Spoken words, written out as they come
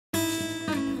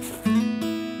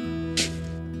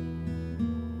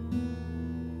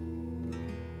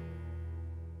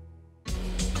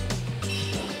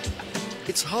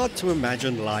It's hard to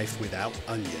imagine life without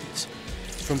onions.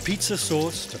 From pizza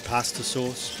sauce to pasta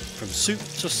sauce, from soup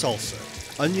to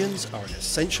salsa, onions are an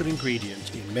essential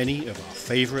ingredient in many of our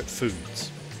favorite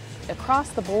foods. Across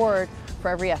the board, for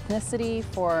every ethnicity,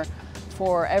 for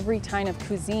every kind of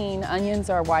cuisine, onions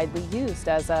are widely used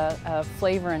as a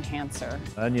flavor enhancer.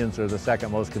 Onions are the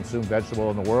second most consumed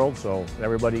vegetable in the world, so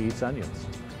everybody eats onions.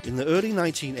 In the early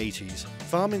 1980s,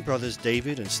 farming brothers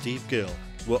David and Steve Gill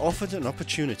were offered an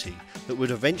opportunity that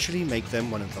would eventually make them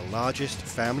one of the largest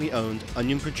family-owned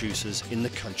onion producers in the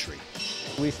country.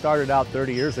 We started out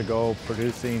 30 years ago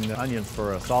producing onions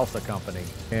for a salsa company,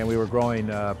 and we were growing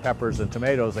peppers and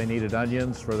tomatoes. They needed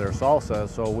onions for their salsa,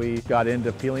 so we got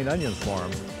into peeling onions for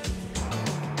them.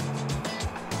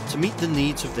 To meet the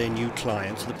needs of their new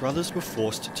clients, the brothers were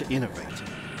forced to innovate,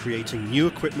 creating new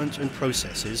equipment and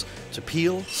processes to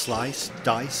peel, slice,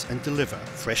 dice, and deliver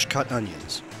fresh-cut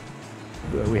onions.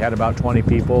 We had about 20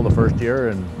 people the first year,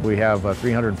 and we have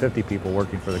 350 people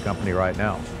working for the company right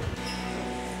now.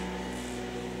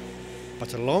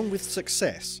 But along with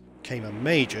success came a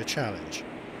major challenge.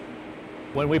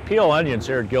 When we peel onions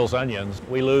here at Gill's Onions,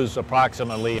 we lose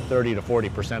approximately 30 to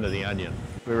 40% of the onion.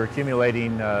 We were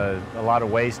accumulating a lot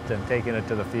of waste and taking it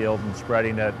to the field and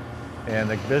spreading it, and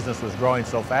the business was growing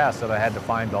so fast that I had to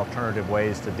find alternative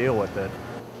ways to deal with it.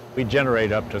 We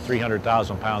generate up to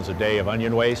 300,000 pounds a day of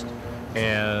onion waste,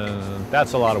 and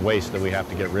that's a lot of waste that we have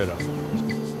to get rid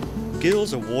of.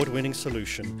 Gill's award-winning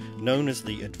solution, known as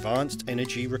the Advanced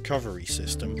Energy Recovery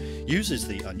System, uses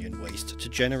the onion waste to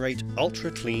generate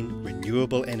ultra-clean,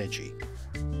 renewable energy.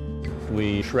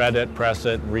 We shred it, press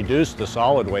it, and reduce the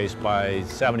solid waste by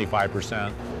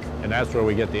 75%, and that's where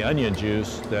we get the onion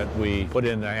juice that we put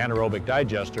in the anaerobic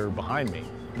digester behind me.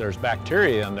 There's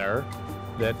bacteria in there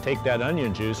that take that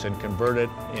onion juice and convert it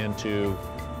into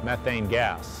methane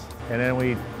gas. And then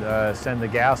we send the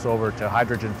gas over to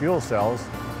hydrogen fuel cells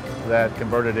that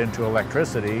convert it into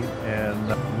electricity,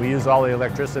 and we use all the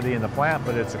electricity in the plant,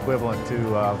 but it's equivalent to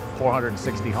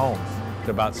 460 homes.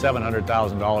 About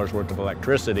 $700,000 worth of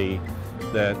electricity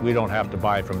that we don't have to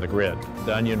buy from the grid.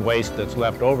 The onion waste that's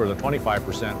left over, the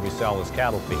 25%, we sell as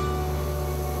cattle feed.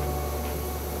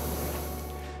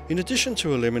 In addition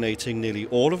to eliminating nearly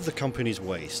all of the company's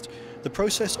waste, the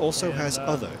process also has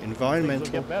other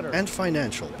environmental and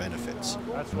financial benefits.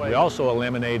 We also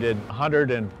eliminated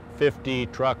 150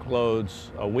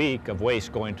 truckloads a week of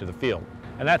waste going to the field,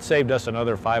 and that saved us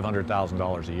another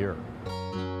 $500,000 a year.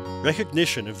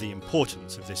 Recognition of the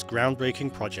importance of this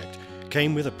groundbreaking project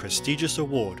came with a prestigious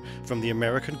award from the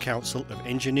American Council of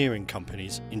Engineering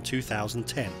Companies in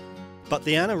 2010. But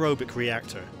the anaerobic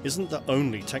reactor isn't the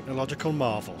only technological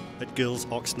marvel at Gill's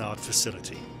Oxnard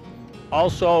facility.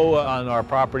 Also on our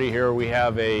property here we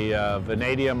have a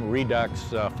vanadium redox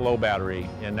flow battery,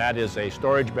 and that is a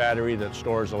storage battery that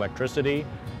stores electricity.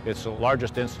 It's the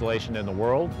largest installation in the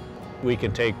world. We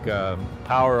can take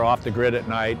power off the grid at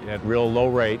night at real low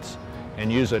rates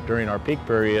and use it during our peak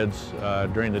periods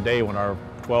during the day when our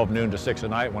 12 noon to 6 at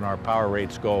night when our power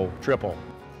rates go triple.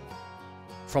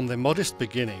 From their modest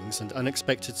beginnings and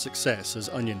unexpected success as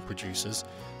onion producers,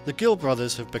 the Gill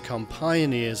brothers have become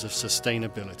pioneers of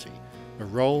sustainability, a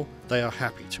role they are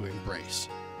happy to embrace.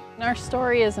 Our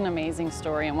story is an amazing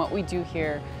story, and what we do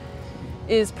here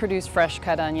is produce fresh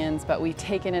cut onions, but we've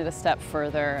taken it a step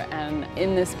further, and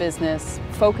in this business,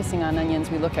 focusing on onions,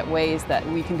 we look at ways that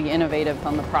we can be innovative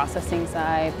on the processing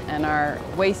side, and our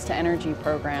waste to energy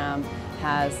program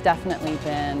has definitely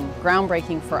been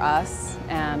groundbreaking for us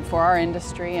and for our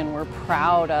industry, and we're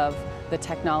proud of the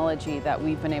technology that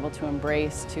we've been able to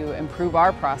embrace to improve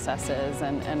our processes,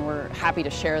 and we're happy to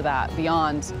share that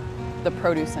beyond the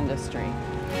produce industry.